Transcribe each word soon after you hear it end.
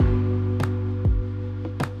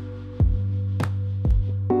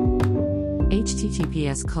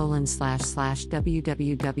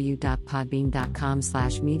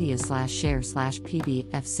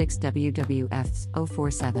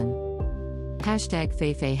https://www.podbean.com/media/share/pbf6wwf047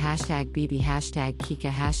 #Feifei #Bibi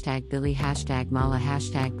 #Kika #Billy #Mala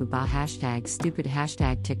 #Buba #Stupid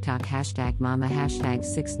 #TikTok #Mama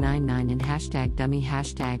 #699 and #Dummy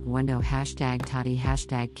 #Wendo #Toddy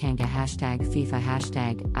 #Kanga #FIFA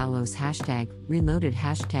 #Alos #Reloaded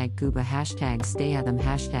 #Gooba #StayAtham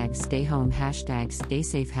 #StayHome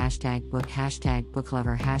 #StaySafe #Book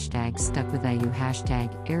 #Booklover #StuckWithIU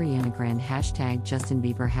 #Ariana Grande #Justin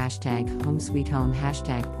Bieber #HomeSweetHome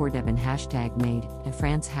 #PoorDevin #Made in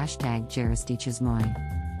France #Jaristichesmoy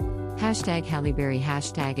Halle Berry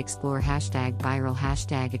 #Explore #Viral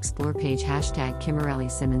 #Explore page #Kimberly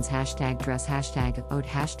Simmons #Dress #Ode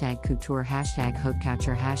 #Couture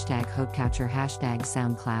 #Haute Couture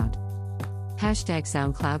 #SoundCloud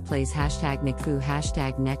 #SoundCloud plays #NickFu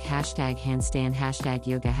 #Neck #Handstand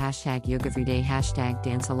 #Yoga #YogaEveryday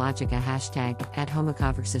 #Danceologica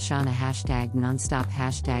 @HomeConversationa #Nonstop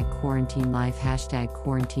 #Quarantine Life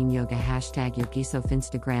 #Quarantine Yoga #Yogisof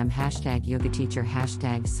Instagram #YogaTeacher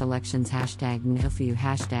 #Selections #Nilfu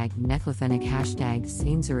 #Neclofenic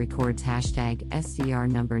 #Sainza Records #SCR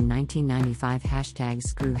number 1995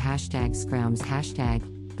 #Screw #Scrums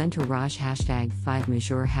Bentourage #5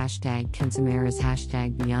 Majour #Kensamaras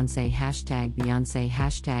 #Beyonce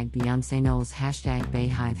Beyonce Knowles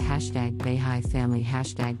 #Bayhive Bayhive Family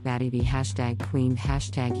 #Battybee #Queen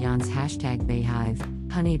 #Yans #Bayhive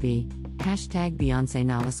Honeybee Beyonce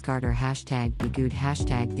Nala Carter #Begood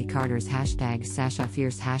The Carters Sasha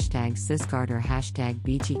Fierce Sis Carter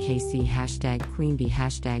BGKC Queenbee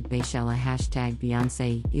Bayshella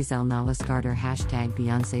Beyonce Ezel Nala Carter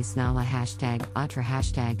Beyonce Snala Atra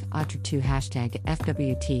Otter2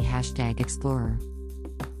 FWT Explorer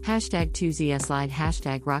 #2ZS Slide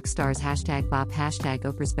 #Rockstars #Bop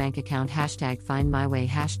Oprah's bank account Find My Way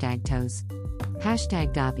Toes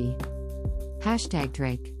Dobby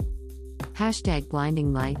Drake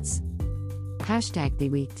Blinding Lights The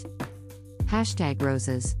Wheat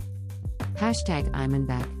Roses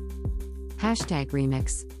Imanbek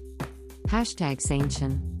Remix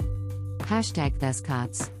Saintchen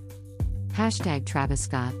Thescots Travis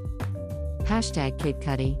Scott Kid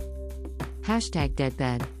Cudi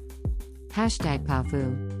Deadbed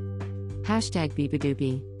Powfu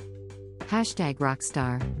Beebadoobie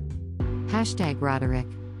Rockstar Roderick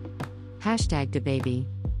DaBaby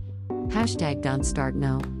Don't Start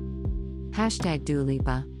No Dua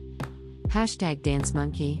Lipa Dance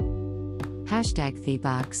Monkey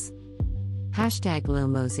Thebox Lil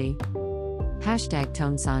Mosey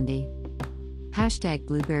Tone Sandi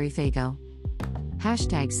Blueberry Fago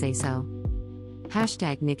Say So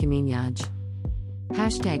Nicki Minaj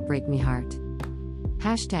Break Me Heart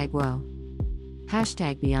Whoa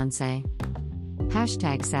Beyonce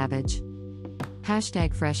Savage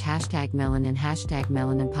Fresh Melanin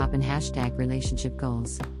Melanin Poppin Relationship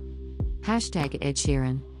Goals Ed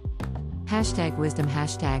Sheeran Wisdom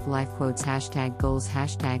Life Quotes Goals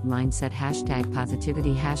Mindset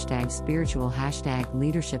Positivity Spiritual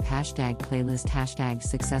Leadership Playlist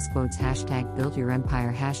Success Quotes Build Your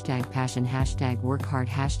Empire Passion Work Hard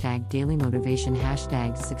Daily Motivation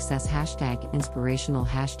Success Inspirational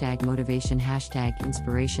Motivation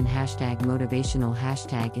Inspiration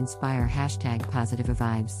Motivational Inspire Positive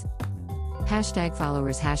Vibes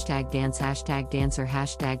Followers Dance Dancer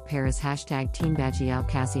Paris Team Badgie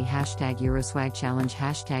Cassie Euroswag Challenge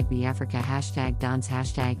BeAfrica Dons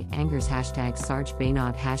Angers Sarge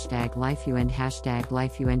Baynod LifeUend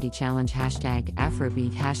LifeUND Challenge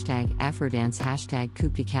Afrobeat Afrodance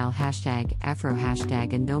Kupical Afro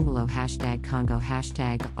Ndombolo Congo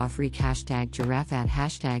Afrique Giraffat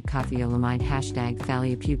Coffeeolamide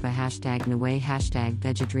Thalia Pupa Nwe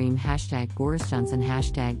Vegedream Boris Johnson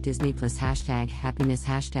Disney Plus Happiness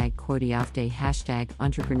Quote-Off-Day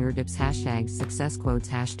Entrepreneurdips Success Quotes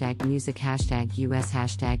Music US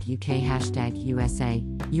UK USA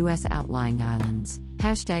US Outlying Islands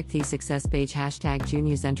The Success Page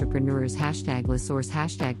Juniors Entrepreneurs La Source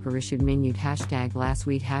Parachute Minute Last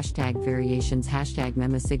Week Variations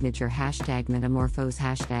Mema Signature Metamorphose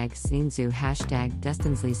Sinzu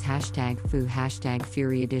Destinsleys Fu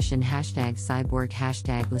Fury Edition Cyborg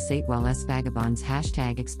Lasatewell S Vagabonds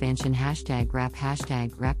Expansion Rap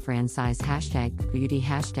Rap Franchise Beauty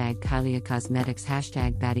Kylia Cosmetics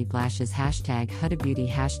Batty Blashes Huda Beauty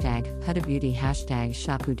Huda Beauty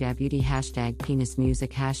Shapuda Beauty Penis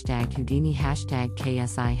Music Houdini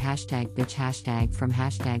KSI bitch from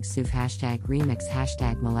Suf remix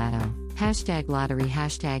Mulatto Hashtag lottery,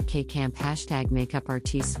 hashtag K-camp, hashtag makeup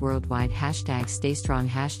artists worldwide, hashtag stay strong,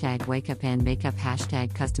 hashtag wake up and makeup,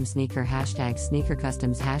 hashtag custom sneaker, hashtag sneaker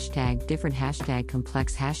customs, hashtag different, hashtag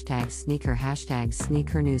complex, hashtag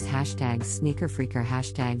sneaker news, hashtag sneaker freaker,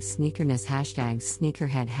 hashtag sneakerness, hashtag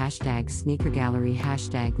sneakerhead, hashtag sneaker gallery,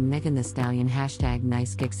 hashtag Megan Thee Stallion, hashtag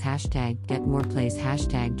nice kicks, hashtag get more plays,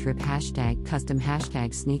 hashtag drip, hashtag custom,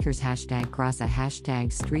 hashtag sneakers, hashtag grasa,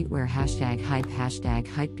 hashtag streetwear, hashtag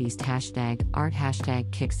hypebeast, hashtag art,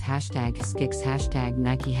 hashtag kicks, hashtag skicks, hashtag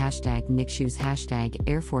Nike, hashtag Nick shoes, hashtag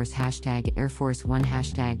Air Force, hashtag Air Force One,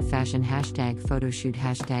 hashtag fashion, hashtag photoshoot,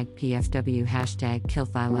 hashtag PFW, hashtag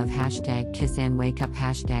kilth I love, hashtag kiss and wake up,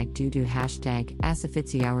 hashtag doo-doo, hashtag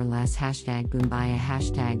Asafitzi hourless, hashtag Boombaya,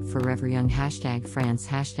 hashtag forever young, hashtag France,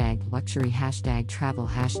 hashtag luxury, hashtag travel,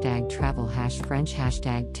 hash French,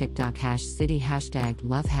 hashtag TikTok, hash city, hashtag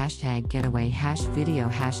love, hashtag getaway, hash video,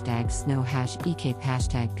 hashtag snow, hash ecape,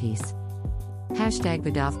 hashtag peace. Hashtag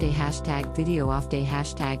vid off day, hashtag video off day,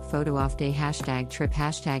 hashtag photo off day, hashtag trip,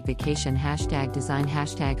 hashtag vacation, hashtag design,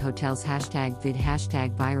 hashtag hotels, hashtag vid,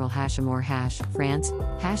 hashtag viral, hash amor, hash France,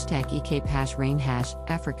 hashtag ecape, hash rain, hash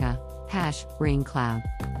Africa, hash rain cloud.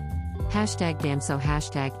 Hashtag damso,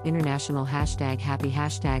 hashtag international, hashtag happy,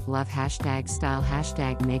 hashtag love, hashtag style,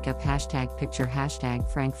 hashtag makeup, hashtag picture, hashtag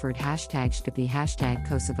Frankfurt, hashtag Stippy, hashtag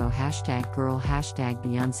Kosovo, hashtag girl, hashtag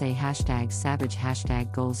Beyonce, hashtag savage,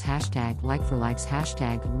 hashtag goals, hashtag like for likes,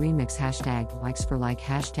 hashtag remix, hashtag likes for like,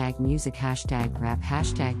 hashtag music, hashtag rap,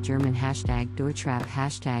 hashtag German, hashtag Deutschrap,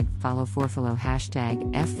 hashtag follow for follow,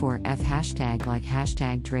 hashtag F4F, hashtag like,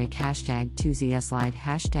 hashtag Drake, hashtag 2ZS slide,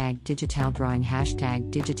 hashtag digital drawing,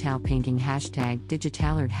 hashtag digital painting, hashtag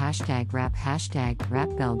digital art, hashtag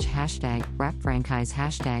rap belge, hashtag rap franchise,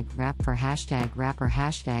 hashtag rap for, hashtag rapper,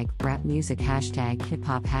 hashtag rap music, hashtag hip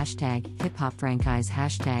hop franchise,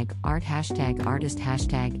 hashtag art, hashtag artist,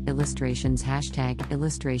 hashtag illustrations, hashtag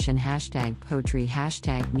illustration, hashtag poetry,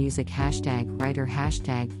 hashtag music, hashtag writer,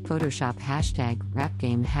 hashtag Photoshop, hashtag rap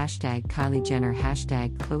game, hashtag Kylie Jenner,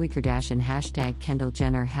 hashtag Khloe Kardashian, hashtag Kendall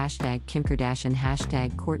Jenner, hashtag Kim Kardashian,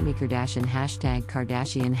 hashtag Kourtney Kardashian, hashtag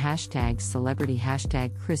Kardashian, hashtag celebrity,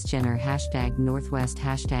 hashtag Kris Jenner, hashtag Northwest,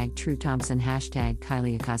 hashtag True Thompson, hashtag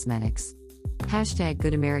Kylie Cosmetics. Hashtag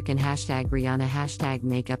Good American, hashtag Rihanna, hashtag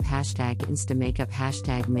makeup, hashtag Insta makeup,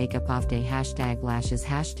 hashtag makeup off day, hashtag lashes,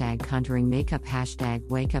 hashtag contouring makeup, hashtag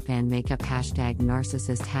wake up and makeup, hashtag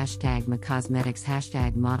narcissist, hashtag Cosmetics,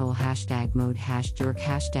 hashtag model, hashtag mode, hashtag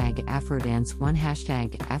hashtag Afrodance 1,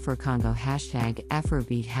 hashtag Afro Congo, hashtag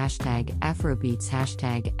Afrobeat, hashtag Afrobeats,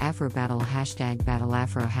 hashtag Afro battle, hashtag battle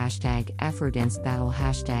Afro, hashtag Afrodance battle,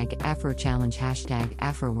 hashtag Afro challenge, hashtag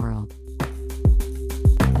Afro world.